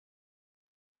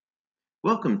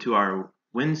Welcome to our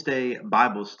Wednesday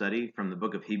Bible study from the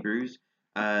book of Hebrews.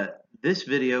 Uh, this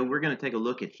video, we're going to take a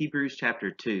look at Hebrews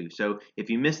chapter 2. So if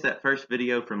you missed that first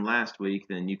video from last week,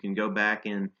 then you can go back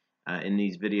in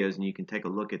these videos and you can take a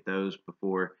look at those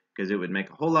before, because it would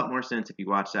make a whole lot more sense if you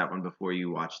watch that one before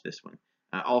you watch this one.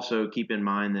 Also, keep in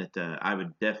mind that I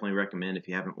would definitely recommend, if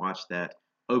you haven't watched that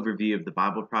overview of the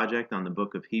Bible Project on the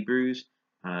book of Hebrews,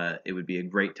 it would be a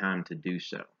great time to do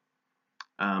so.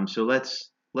 So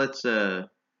let's go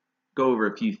over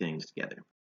a few things together.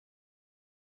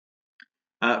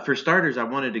 For starters, I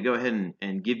wanted to go ahead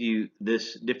and give you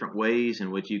this different ways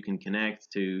in which you can connect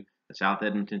to the South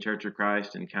Edmonton Church of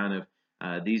Christ, and kind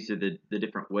of these are the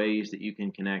different ways that you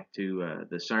can connect to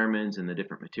the sermons and the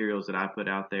different materials that I put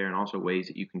out there, and also ways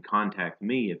that you can contact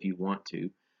me if you want to.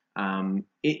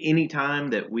 Anytime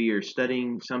that we are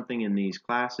studying something in these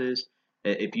classes,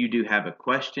 if you do have a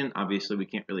question, obviously we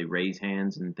can't really raise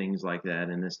hands and things like that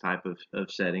in this type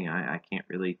of setting. I can't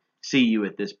really see you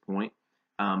at this point.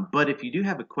 But if you do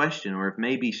have a question, or if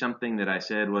maybe something that I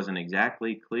said wasn't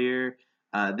exactly clear,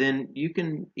 then you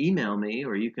can email me,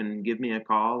 or you can give me a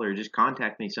call, or just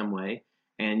contact me some way,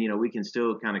 and we can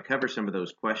still kind of cover some of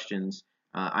those questions.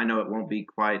 I know it won't be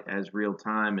quite as real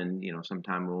time, and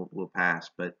sometime we'll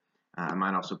pass, but I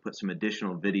might also put some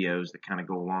additional videos that kind of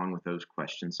go along with those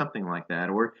questions, something like that.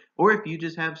 Or if you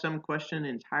just have some question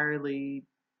entirely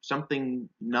something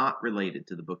not related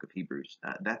to the book of Hebrews,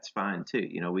 that's fine too.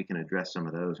 We can address some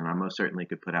of those, and I most certainly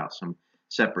could put out some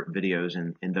separate videos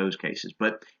in those cases.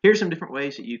 But here's some different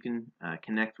ways that you can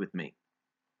connect with me.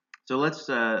 So let's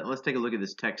take a look at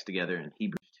this text together in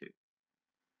Hebrews 2.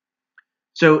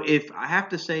 So if I have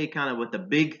to say kind of what the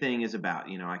big thing is about,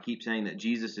 I keep saying that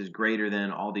Jesus is greater than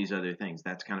all these other things.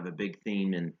 That's kind of a big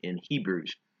theme in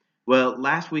Hebrews. Well,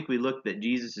 last week we looked that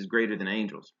Jesus is greater than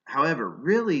angels. However,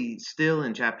 really still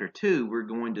in chapter 2, we're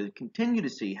going to continue to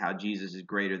see how Jesus is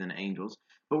greater than angels,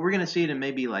 but we're going to see it in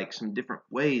maybe like some different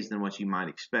ways than what you might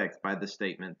expect by the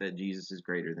statement that Jesus is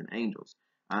greater than angels.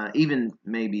 Even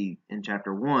maybe in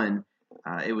chapter 1,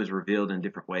 it was revealed in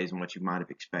different ways than what you might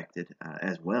have expected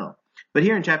as well. But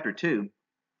here in chapter 2,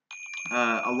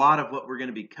 a lot of what we're going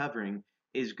to be covering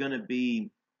is going to be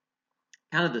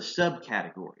kind of the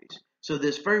subcategories. So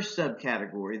this first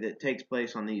subcategory that takes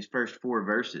place on these first 4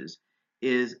 verses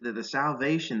is that the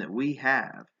salvation that we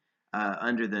have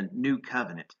under the new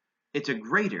covenant, it's a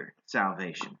greater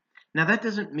salvation. Now that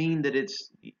doesn't mean that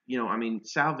it's,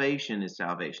 salvation is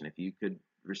salvation. If you could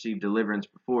receive deliverance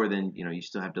before, then you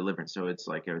still have deliverance. So it's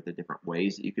like the different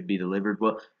ways that you could be delivered.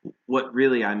 Well, what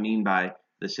really I mean by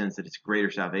the sense that it's greater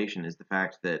salvation is the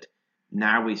fact that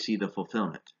now we see the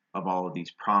fulfillment of all of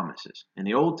these promises. In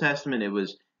the Old Testament, it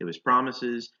was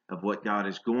promises of what God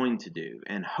is going to do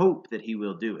and hope that He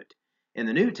will do it. In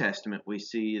the New Testament, we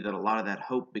see that a lot of that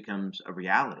hope becomes a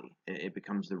reality. It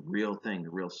becomes the real thing,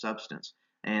 the real substance.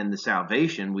 And the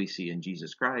salvation we see in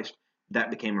Jesus Christ,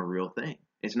 that became a real thing.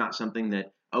 It's not something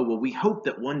that, oh, well, we hope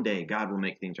that one day God will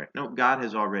make things right. No, God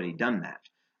has already done that.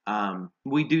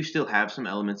 We do still have some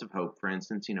elements of hope. For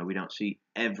instance, we don't see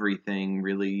everything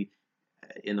really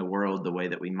in the world the way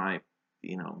that we might,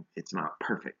 it's not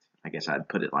perfect. I guess I'd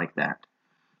put it like that.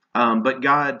 But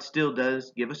God still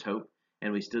does give us hope,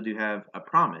 and we still do have a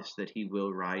promise that He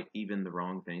will right even the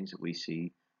wrong things that we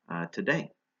see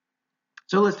today.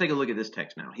 So let's take a look at this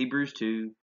text now. Hebrews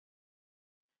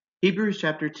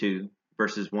chapter 2,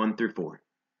 verses 1 through 4.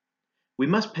 We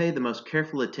must pay the most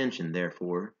careful attention,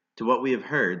 therefore, to what we have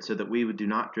heard, so that we do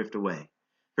not drift away.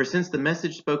 For since the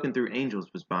message spoken through angels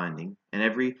was binding, and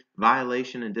every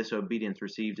violation and disobedience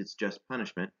received its just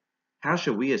punishment, how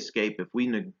shall we escape if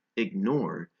we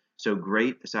ignore so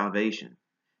great a salvation?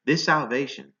 This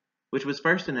salvation, which was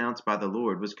first announced by the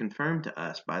Lord, was confirmed to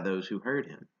us by those who heard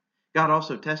Him. God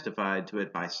also testified to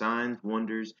it by signs,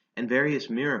 wonders, and various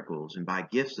miracles, and by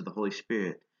gifts of the Holy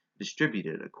Spirit,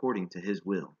 distributed according to His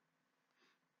will.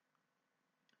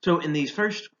 So in these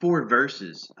first 4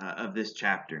 verses of this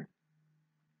chapter,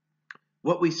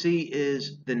 what we see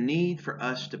is the need for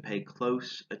us to pay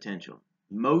close attention.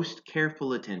 Most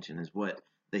careful attention is what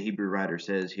the Hebrew writer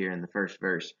says here in the first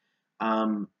verse.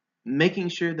 Making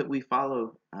sure that we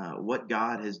follow what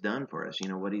God has done for us,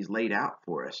 what He's laid out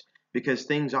for us, because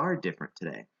things are different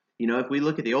today. If we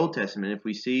look at the Old Testament, if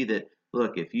we see that,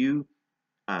 look, if you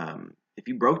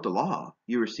broke the law,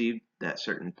 you received that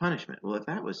certain punishment. Well, if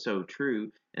that was so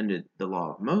true in the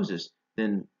law of Moses,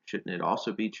 then shouldn't it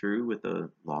also be true with the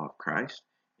law of Christ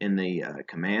in the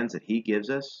commands that He gives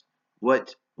us?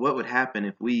 What would happen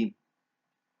if we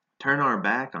turn our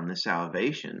back on the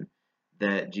salvation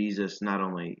that Jesus not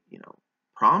only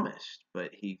promised,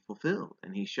 but He fulfilled,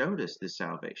 and He showed us this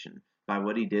salvation? by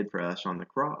what he did for us on the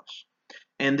cross.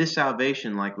 And this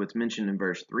salvation, like what's mentioned in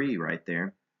verse 3 right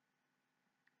there,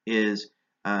 is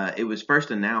it was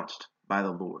first announced by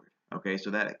the Lord. Okay,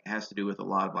 so that has to do with a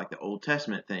lot of like the Old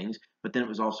Testament things, but then it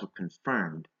was also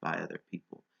confirmed by other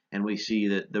people. And we see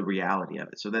the reality of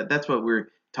it. So that's what we're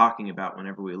talking about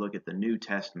whenever we look at the New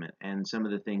Testament and some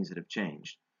of the things that have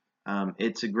changed.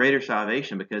 It's a greater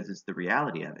salvation because it's the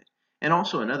reality of it. And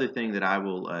also another thing that I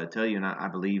will tell you, and I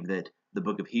believe that the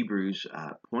book of Hebrews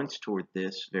points toward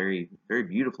this very, very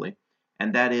beautifully,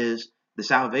 and that is the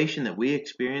salvation that we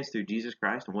experience through Jesus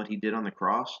Christ and what he did on the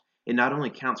cross. It not only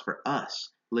counts for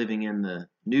us living in the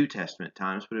New Testament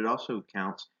times, but it also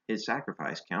counts, his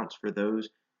sacrifice counts for those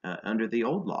under the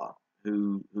old law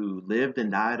who lived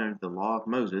and died under the law of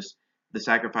Moses. The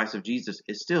sacrifice of Jesus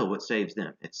is still what saves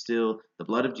them. It's still the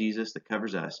blood of Jesus that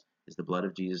covers us, is the blood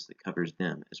of Jesus that covers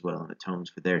them as well and atones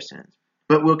for their sins.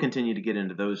 But we'll continue to get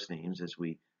into those themes as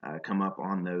we come up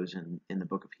on those in the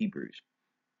book of Hebrews.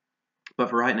 But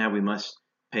for right now, we must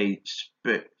pay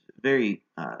very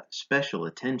special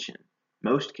attention,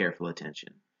 most careful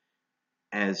attention,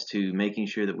 as to making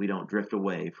sure that we don't drift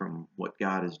away from what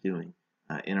God is doing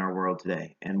in our world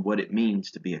today and what it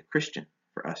means to be a Christian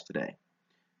for us today.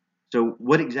 So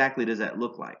what exactly does that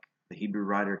look like? The Hebrew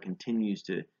writer continues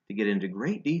to get into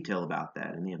great detail about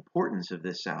that and the importance of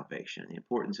this salvation, the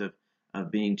importance of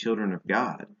being children of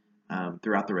God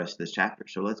throughout the rest of this chapter.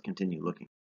 So let's continue looking.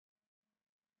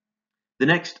 The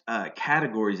next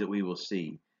categories that we will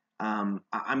see, I'm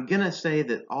going to say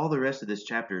that all the rest of this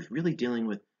chapter is really dealing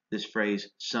with this phrase,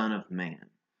 Son of Man.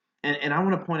 And I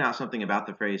want to point out something about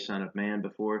the phrase Son of Man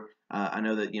before. I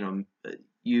know that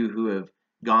you who have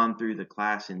gone through the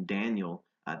class in Daniel,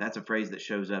 that's a phrase that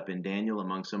shows up in Daniel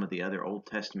among some of the other Old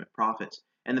Testament prophets.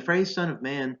 And the phrase Son of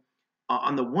Man,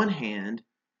 on the one hand,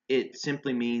 it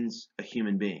simply means a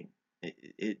human being.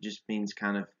 It just means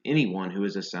kind of anyone who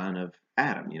is a son of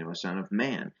Adam, a son of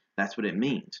man. That's what it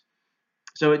means.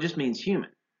 So it just means human.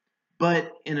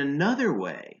 But in another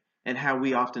way, and how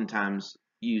we oftentimes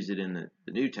use it in the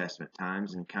New Testament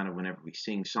times, and kind of whenever we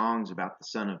sing songs about the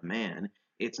Son of Man,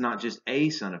 it's not just a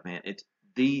Son of Man, it's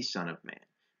the Son of Man.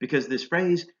 Because this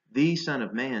phrase, the Son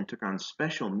of Man, took on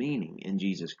special meaning in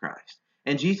Jesus Christ.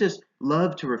 And Jesus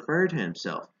loved to refer to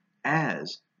himself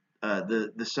as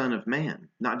the Son of Man,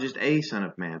 not just a Son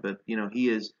of Man, but he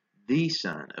is the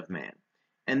Son of Man.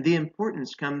 And the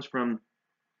importance comes from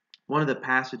one of the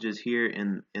passages here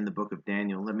in the book of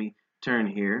Daniel. Let me turn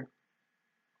here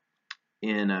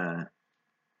in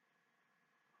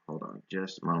hold on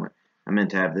just a moment. I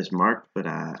meant to have this marked, but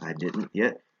I didn't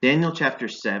yet. Daniel chapter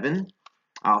 7.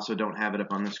 I also don't have it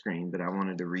up on the screen, but I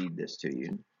wanted to read this to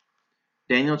you.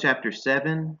 Daniel chapter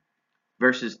 7,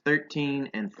 verses 13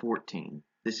 and 14.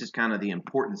 This is kind of the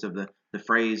importance of the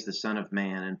phrase, the Son of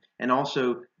Man. And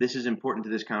also, this is important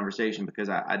to this conversation because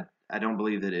I don't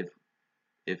believe that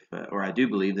or I do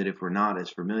believe that if we're not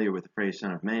as familiar with the phrase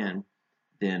Son of Man,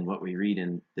 then what we read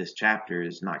in this chapter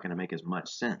is not going to make as much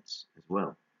sense as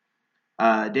well.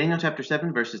 Daniel chapter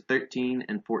 7, verses 13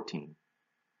 and 14.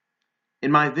 In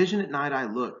my vision at night I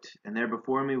looked, and there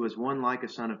before me was one like a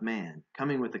son of man,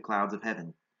 coming with the clouds of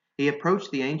heaven. He approached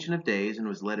the Ancient of Days and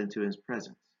was led into his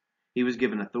presence. He was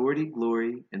given authority,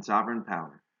 glory, and sovereign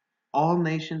power. All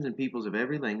nations and peoples of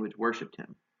every language worshipped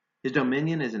him. His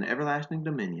dominion is an everlasting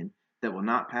dominion that will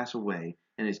not pass away,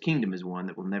 and his kingdom is one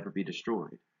that will never be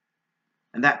destroyed.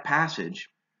 And that passage,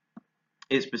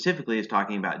 it specifically is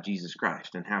talking about Jesus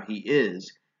Christ and how he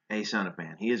is a Son of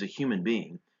Man. He is a human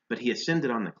being, but he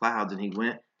ascended on the clouds and he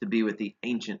went to be with the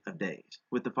Ancient of Days,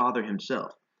 with the Father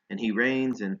himself. And he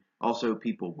reigns, and also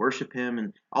people worship him,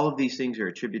 and all of these things are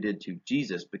attributed to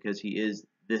Jesus because he is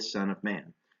this Son of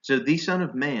Man. So the Son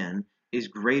of Man is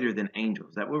greater than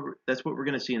angels. That's what we're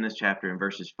going to see in this chapter in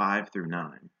verses 5 through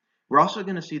 9. We're also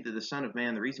going to see that the Son of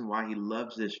Man, the reason why he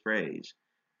loves this phrase,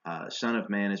 Son of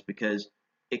Man, is because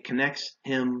it connects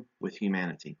him with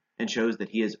humanity and shows that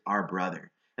he is our brother.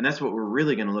 And that's what we're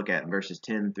really going to look at in verses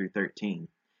 10 through 13.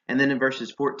 And then in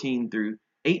verses 14 through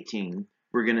 18,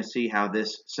 we're going to see how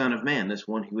this Son of Man, this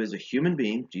one who is a human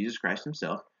being, Jesus Christ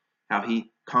himself, how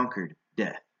he conquered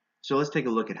death. So let's take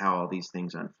a look at how all these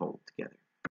things unfold together.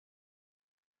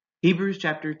 Hebrews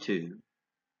chapter 2,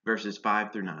 verses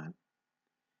 5 through 9.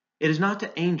 It is not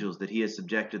to angels that he has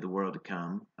subjected the world to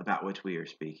come, about which we are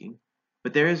speaking,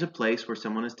 but there is a place where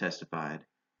someone has testified,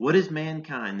 "What is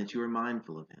mankind that you are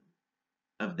mindful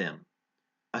of them?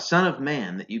 A son of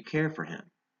man that you care for him.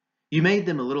 You made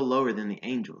them a little lower than the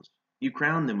angels. You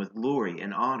crowned them with glory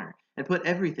and honor, and put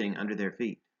everything under their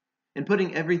feet. In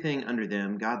putting everything under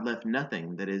them, God left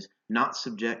nothing that is not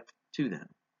subject to them.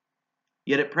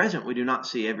 Yet at present we do not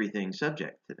see everything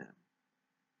subject to them.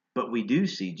 But we do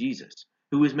see Jesus,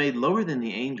 who was made lower than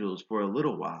the angels for a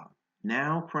little while,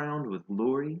 now crowned with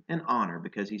glory and honor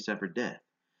because he suffered death,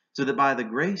 so that by the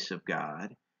grace of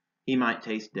God he might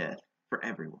taste death for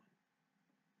everyone.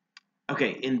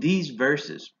 Okay, in these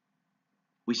verses,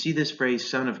 we see this phrase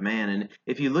 "Son of Man," and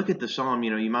if you look at the psalm,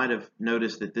 you might have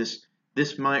noticed that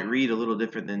this might read a little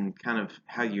different than kind of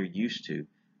how you're used to.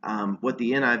 What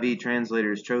the NIV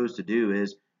translators chose to do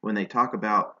is when they talk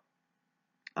about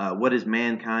what is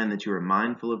mankind that you are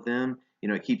mindful of them,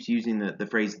 it keeps using the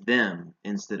phrase "them"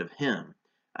 instead of "him."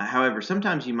 However,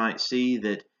 sometimes you might see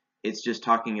that it's just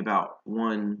talking about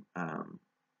one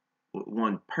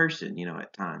person,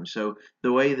 at times. So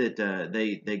the way that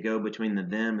they go between the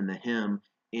them and the him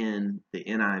in the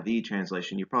NIV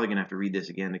translation, you're probably going to have to read this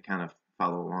again to kind of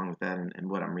follow along with that and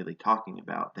what I'm really talking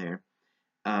about there.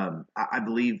 I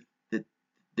believe that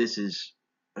this is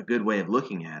a good way of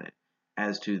looking at it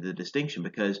as to the distinction,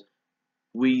 because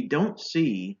we don't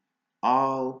see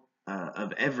all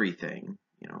of everything,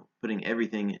 putting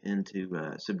everything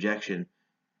into subjection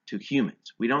to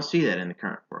humans. We don't see that in the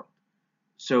current world.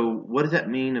 So what does that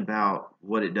mean about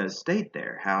what it does state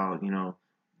there? How,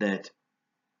 that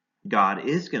God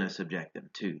is going to subject them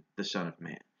to the Son of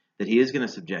Man, that he is going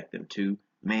to subject them to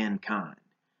mankind.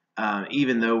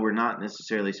 Even though we're not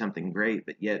necessarily something great,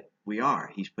 but yet we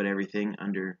are. He's put everything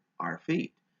under our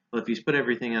feet. Well, if he's put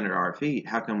everything under our feet,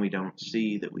 how come we don't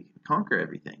see that we can conquer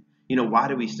everything? Why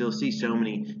do we still see so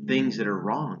many things that are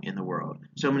wrong in the world?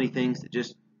 So many things that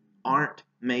just aren't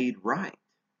made right?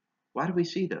 Why do we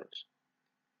see those?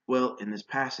 Well, in this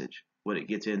passage, what it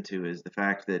gets into is the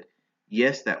fact that,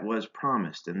 yes, that was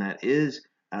promised, and that is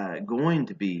going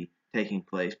to be taking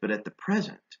place, but at the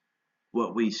present,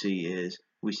 what we see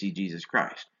Jesus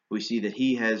Christ. We see that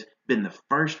he has been the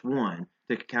first one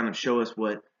to kind of show us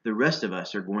what the rest of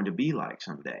us are going to be like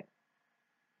someday.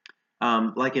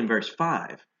 Like in verse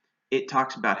 5, it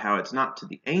talks about how it's not to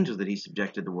the angels that he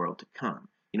subjected the world to come.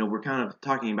 We're kind of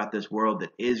talking about this world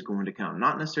that is going to come,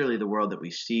 not necessarily the world that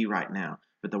we see right now,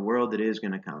 but the world that is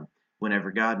going to come.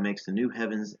 Whenever God makes the new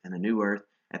heavens and the new earth,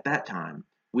 at that time,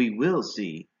 we will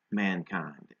see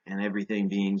mankind and everything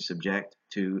being subject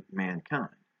to mankind.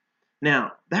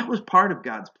 Now, that was part of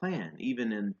God's plan,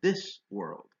 even in this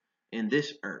world, in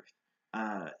this earth.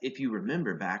 If you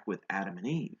remember back with Adam and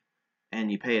Eve, and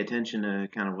you pay attention to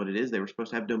kind of what it is, they were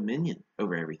supposed to have dominion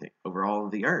over everything, over all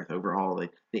of the earth, over all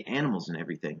the animals and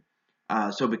everything.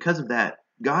 So because of that,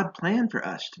 God planned for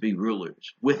us to be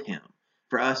rulers with him,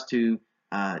 for us to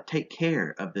take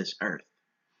care of this earth,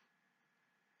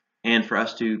 and for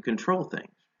us to control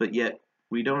things. But yet,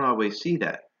 we don't always see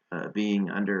that being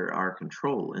under our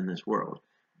control in this world.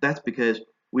 That's because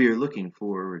we are looking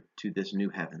forward to this new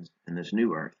heavens and this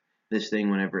new earth, this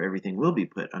thing whenever everything will be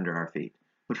put under our feet.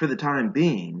 But for the time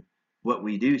being, what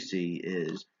we do see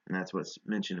is, and that's what's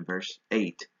mentioned in verse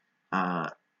 8,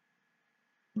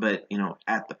 but,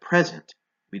 at the present,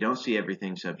 we don't see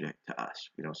everything subject to us.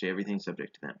 We don't see everything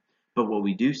subject to them. But what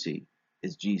we do see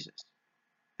is Jesus.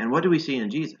 And what do we see in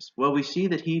Jesus? Well, we see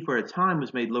that he for a time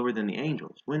was made lower than the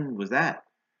angels. When was that?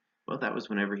 Well, that was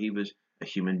whenever he was a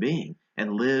human being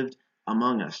and lived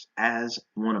among us as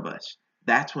one of us.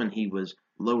 That's when he was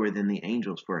lower than the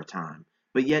angels for a time.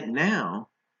 But yet now,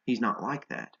 he's not like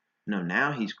that. No,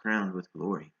 now he's crowned with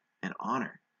glory and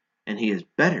honor. And he is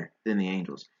better than the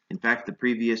angels. In fact, the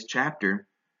previous chapter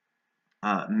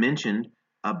mentioned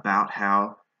about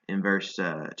how in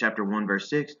chapter 1, verse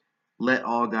 6, let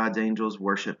all God's angels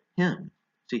worship him.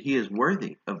 See, he is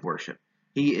worthy of worship.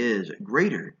 He is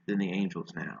greater than the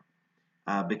angels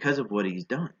now because of what he's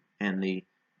done and the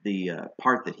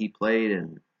part that he played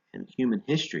in human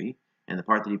history and the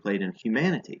part that he played in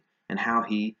humanity and how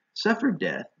he suffered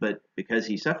death. But because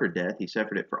he suffered death, he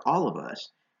suffered it for all of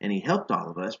us, and he helped all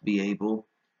of us be able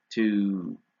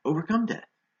to overcome death.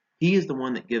 He is the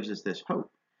one that gives us this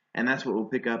hope. And that's what we'll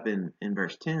pick up in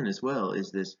verse 10 as well,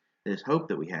 is this hope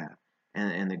that we have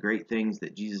and the great things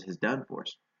that Jesus has done for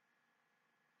us.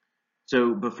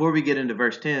 So before we get into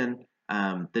verse 10,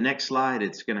 the next slide,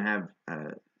 it's going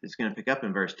to pick up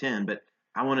in verse 10, but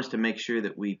I want us to make sure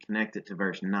that we connect it to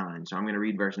verse 9. So I'm going to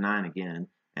read verse 9 again,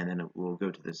 and then we'll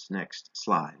go to this next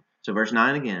slide. So verse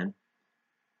 9 again,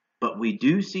 but we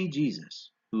do see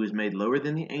Jesus, who is made lower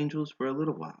than the angels for a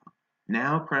little while,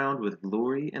 now crowned with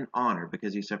glory and honor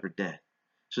because he suffered death,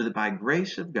 so that by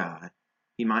grace of God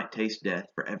he might taste death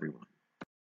for everyone.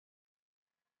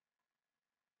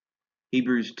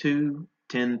 Hebrews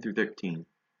 2:10 through 13.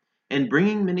 And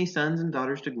bringing many sons and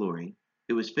daughters to glory,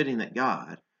 it was fitting that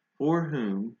God, for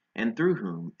whom and through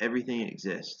whom everything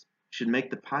exists, should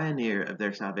make the pioneer of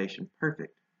their salvation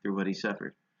perfect through what he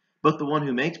suffered. Both the one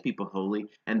who makes people holy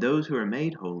and those who are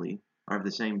made holy are of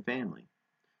the same family.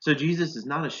 So Jesus is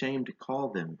not ashamed to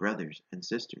call them brothers and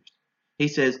sisters. He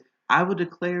says, I will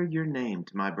declare your name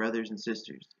to my brothers and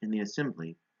sisters. In the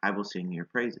assembly, I will sing your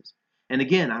praises. And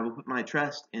again, I will put my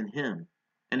trust in him.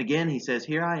 And again, he says,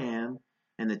 here I am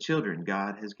and the children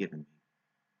God has given me.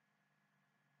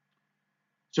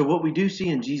 So what we do see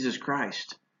in Jesus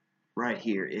Christ right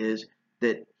here is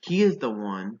that he is the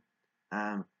one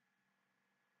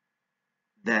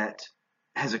that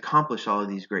has accomplished all of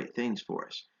these great things for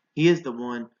us. He is the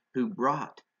one who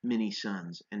brought many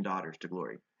sons and daughters to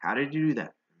glory. How did he do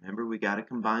that? Remember, we got to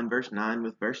combine verse 9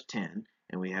 with verse 10,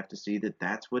 and we have to see that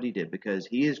that's what he did, because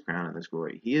he is crowned in this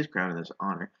glory. He is crowned in this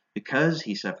honor because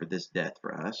he suffered this death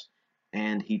for us,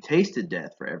 and he tasted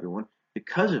death for everyone.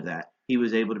 Because of that, he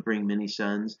was able to bring many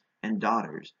sons and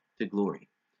daughters to glory.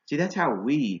 See, that's how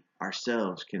we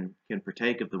ourselves can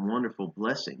partake of the wonderful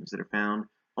blessings that are found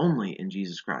only in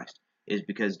Jesus Christ, is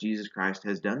because Jesus Christ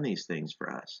has done these things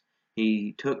for us.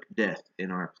 He took death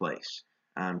in our place.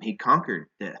 He conquered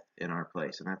death in our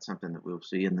place, and that's something that we'll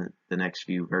see in the next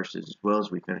few verses as well as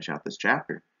we finish out this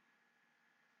chapter.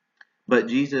 But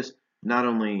Jesus not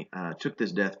only took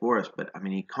this death for us, but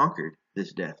he conquered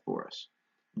this death for us.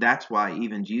 That's why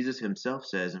even Jesus himself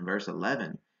says in verse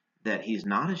 11 that he's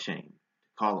not ashamed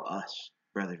to call us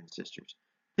brothers and sisters.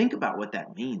 Think about what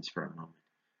that means for a moment.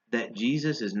 That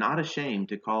Jesus is not ashamed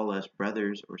to call us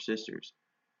brothers or sisters.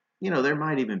 There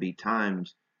might even be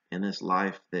times in this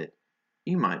life that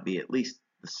you might be at least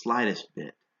the slightest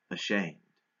bit ashamed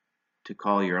to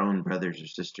call your own brothers or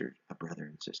sisters a brother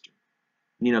and sister.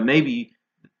 Maybe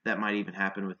that might even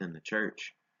happen within the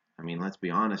church. Let's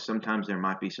be honest, sometimes there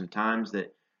might be some times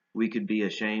that we could be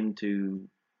ashamed to,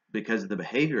 because of the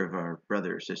behavior of our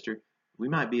brother or sister, we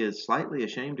might be slightly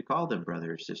ashamed to call them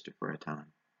brother or sister for a time.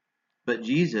 But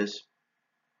Jesus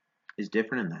is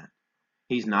different in that.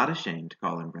 He's not ashamed to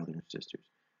call them brothers and sisters.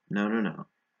 No.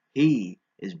 He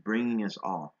is bringing us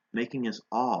all, making us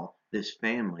all this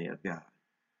family of God.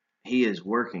 He is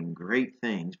working great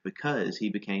things because he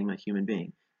became a human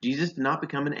being. Jesus did not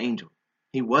become an angel.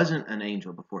 He wasn't an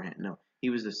angel beforehand. No, he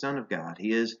was the Son of God.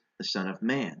 He is the Son of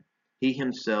Man. He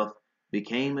himself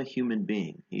became a human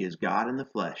being. He is God in the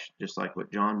flesh, just like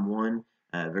what John 1,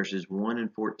 verses 1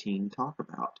 and 14 talk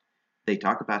about. They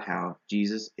talk about how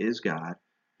Jesus is God.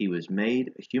 He was made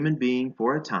a human being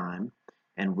for a time,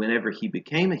 and whenever he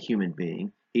became a human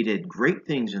being, he did great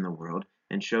things in the world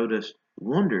and showed us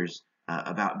wonders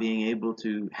about being able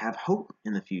to have hope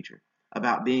in the future,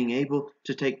 about being able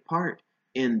to take part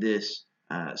in this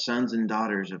sons and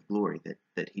daughters of glory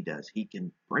that he does. He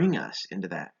can bring us into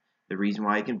that. The reason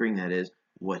why he can bring that is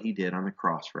what he did on the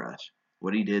cross for us,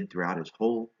 what he did throughout his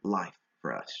whole life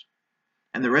for us.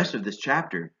 And the rest of this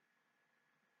chapter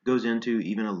goes into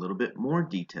even a little bit more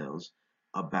details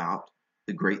about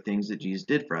the great things that Jesus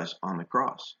did for us on the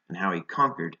cross and how he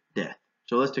conquered death.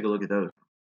 So let's take a look at those.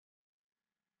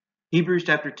 Hebrews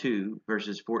chapter 2,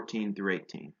 verses 14 through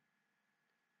 18.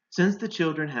 Since the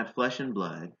children have flesh and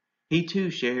blood, he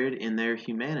too shared in their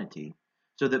humanity,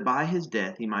 so that by his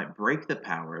death he might break the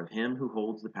power of him who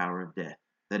holds the power of death,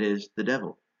 that is, the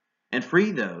devil, and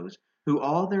free those who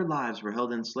all their lives were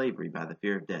held in slavery by the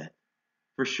fear of death.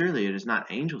 For surely it is not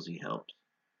angels he helps,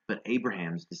 but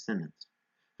Abraham's descendants.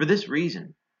 For this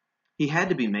reason, he had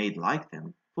to be made like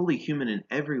them, fully human in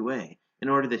every way, in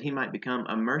order that he might become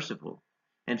a merciful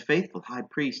and faithful high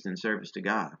priest in service to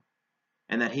God,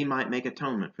 and that he might make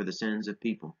atonement for the sins of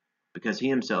people, because he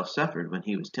himself suffered when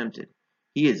he was tempted.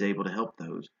 He is able to help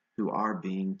those who are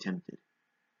being tempted.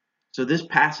 So this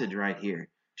passage right here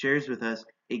shares with us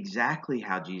exactly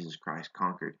how Jesus Christ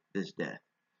conquered this death,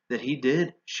 that he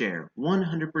did share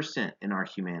 100% in our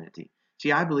humanity.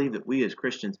 See, I believe that we as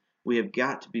Christians, we have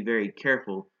got to be very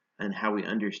careful in how we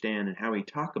understand and how we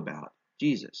talk about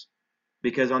Jesus.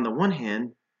 Because on the one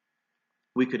hand,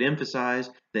 we could emphasize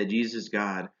that Jesus is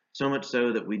God, so much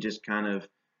so that we just kind of,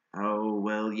 oh,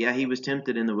 well, yeah, he was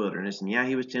tempted in the wilderness, and yeah,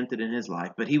 he was tempted in his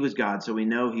life, but he was God, so we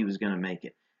know he was going to make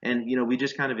it. And, we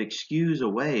just kind of excuse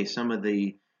away some of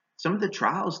the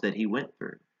trials that he went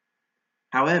through.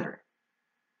 However,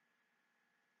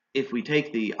 if we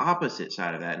take the opposite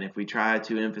side of that, and if we try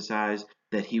to emphasize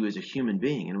that he was a human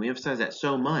being, and we emphasize that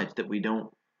so much that we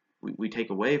take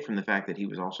away from the fact that he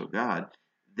was also God,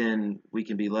 then we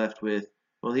can be left with,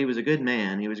 well, he was a good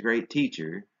man, he was a great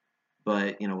teacher,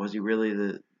 but was he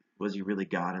really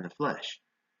God in the flesh?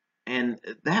 And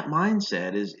that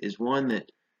mindset is one that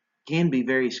can be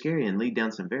very scary and lead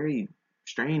down some very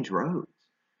strange roads.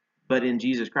 But in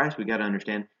Jesus Christ, we got to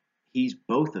understand he's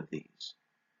both of these.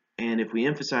 And if we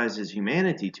emphasize his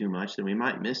humanity too much, then we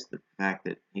might miss the fact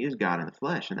that he is God in the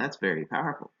flesh, and that's very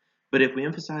powerful. But if we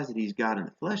emphasize that he's God in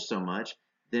the flesh so much,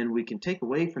 then we can take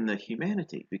away from the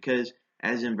humanity, because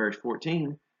as in verse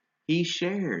 14, he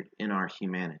shared in our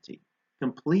humanity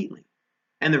completely.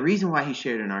 And the reason why he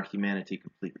shared in our humanity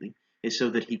completely is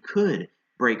so that he could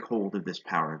break hold of this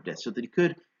power of death, so that he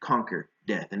could conquer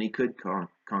death, and he could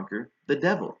conquer the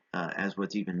devil, as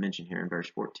what's even mentioned here in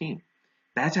verse 14.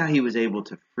 That's how he was able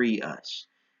to free us.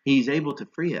 He's able to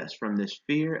free us from this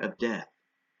fear of death.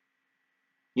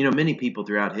 You know, many people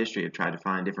throughout history have tried to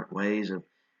find different ways of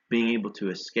being able to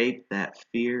escape that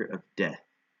fear of death.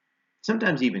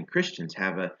 Sometimes even Christians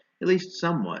have at least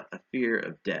somewhat a fear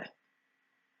of death.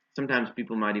 Sometimes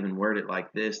people might even word it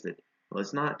like this, that, well,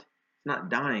 it's not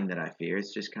dying that I fear,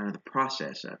 it's just kind of the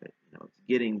process of it. You know, it's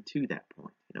getting to that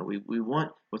point. You know, we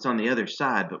want what's on the other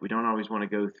side, but we don't always want to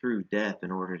go through death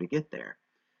in order to get there.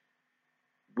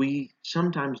 We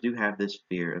sometimes do have this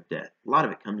fear of death. A lot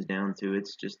of it comes down to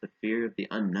it's just the fear of the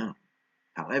unknown.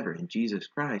 However, in Jesus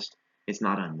Christ, it's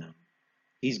not unknown.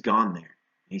 He's gone there.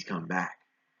 He's come back.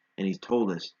 And he's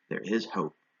told us there is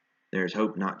hope. There's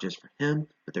hope not just for him,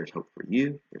 but there's hope for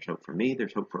you. There's hope for me.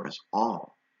 There's hope for us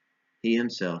all. He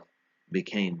himself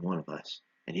became one of us.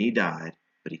 And he died,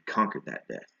 but he conquered that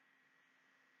death.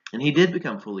 And he did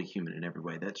become fully human in every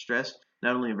way. That's stressed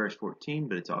not only in verse 14,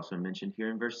 but it's also mentioned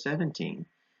here in verse 17.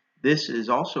 This is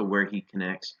also where he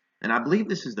connects, and I believe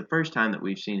this is the first time that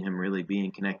we've seen him really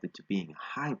being connected to being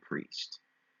a high priest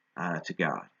to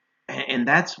God. And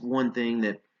that's one thing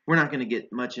that we're not going to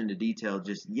get much into detail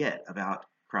just yet about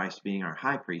Christ being our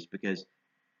high priest, because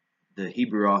the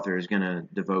Hebrew author is going to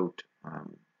devote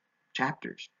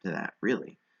chapters to that,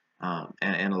 really,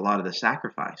 and a lot of the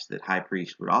sacrifice that high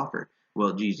priests would offer.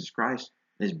 Well, Jesus Christ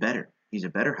is better. He's a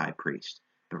better high priest.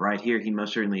 But right here, he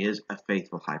most certainly is a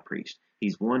faithful high priest.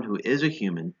 He's one who is a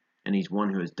human, and he's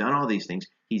one who has done all these things.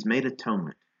 He's made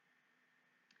atonement.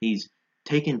 He's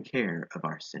taken care of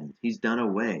our sins. He's done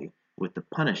away with the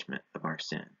punishment of our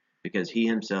sin, because he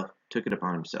himself took it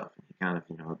upon himself. He kind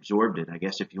of, absorbed it, I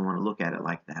guess, if you want to look at it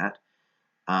like that.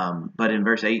 But in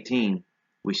verse 18,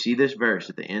 we see this verse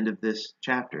at the end of this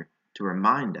chapter to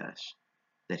remind us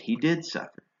that he did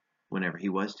suffer whenever he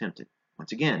was tempted.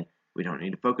 Once again, we don't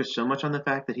need to focus so much on the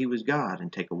fact that he was God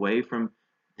and take away from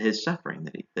his suffering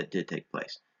that did take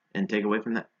place, and take away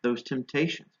from those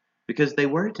temptations, because they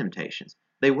were temptations.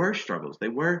 They were struggles. They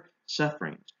were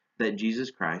sufferings that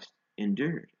Jesus Christ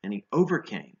endured, and he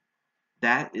overcame.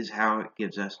 That is how it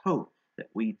gives us hope that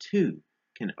we too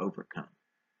can overcome.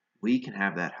 We can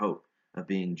have that hope of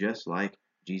being just like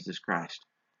Jesus Christ,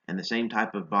 and the same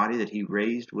type of body that he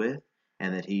raised with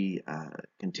and that he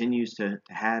continues to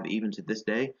have even to this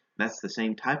day. That's the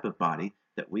same type of body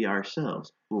that we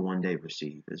ourselves will one day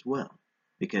receive as well,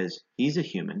 because he's a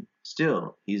human.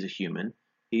 Still, he's a human.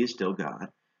 He is still God.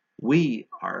 We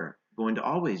are going to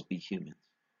always be humans.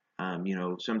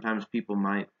 Sometimes people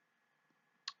might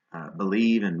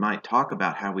believe and might talk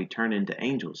about how we turn into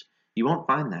angels. You won't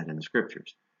find that in the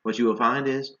scriptures. What you will find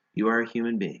is you are a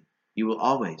human being. You will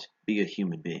always be a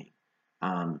human being.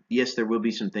 Yes, there will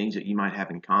be some things that you might have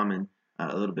in common,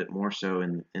 a little bit more so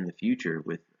in the future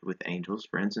with angels.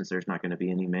 For instance, there's not going to be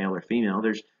any male or female.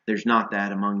 There's not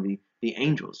that among the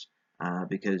angels,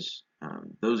 because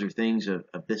those are things of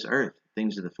this earth,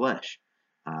 things of the flesh.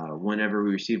 Whenever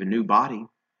we receive a new body,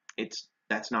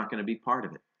 that's not going to be part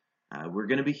of it. We're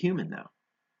going to be human, though.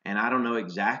 And I don't know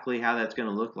exactly how that's going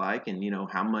to look like, and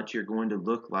how much you're going to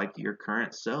look like your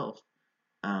current self.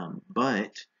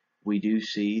 But we do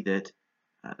see that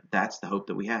that's the hope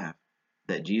that we have,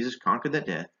 that Jesus conquered that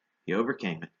death, he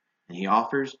overcame it, and he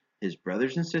offers his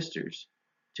brothers and sisters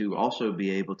to also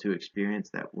be able to experience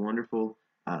that wonderful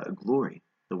glory,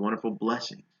 the wonderful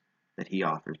blessings that he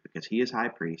offers, because he is high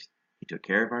priest, he took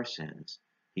care of our sins,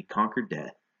 he conquered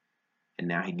death, and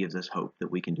now he gives us hope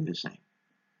that we can do the same.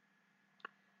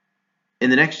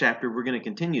 In the next chapter, we're going to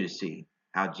continue to see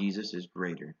how Jesus is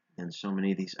greater than so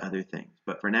many of these other things.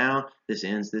 But for now, this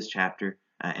ends this chapter,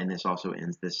 and this also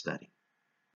ends this study.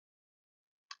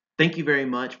 Thank you very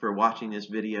much for watching this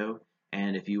video.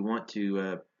 And if you want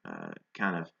to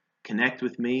kind of connect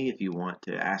with me, if you want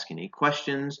to ask any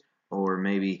questions, or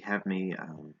maybe have me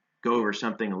go over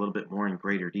something a little bit more in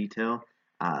greater detail,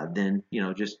 then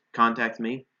just contact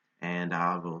me, and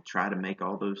I will try to make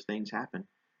all those things happen.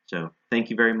 So thank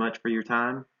you very much for your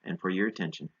time and for your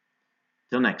attention.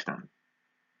 Till next time.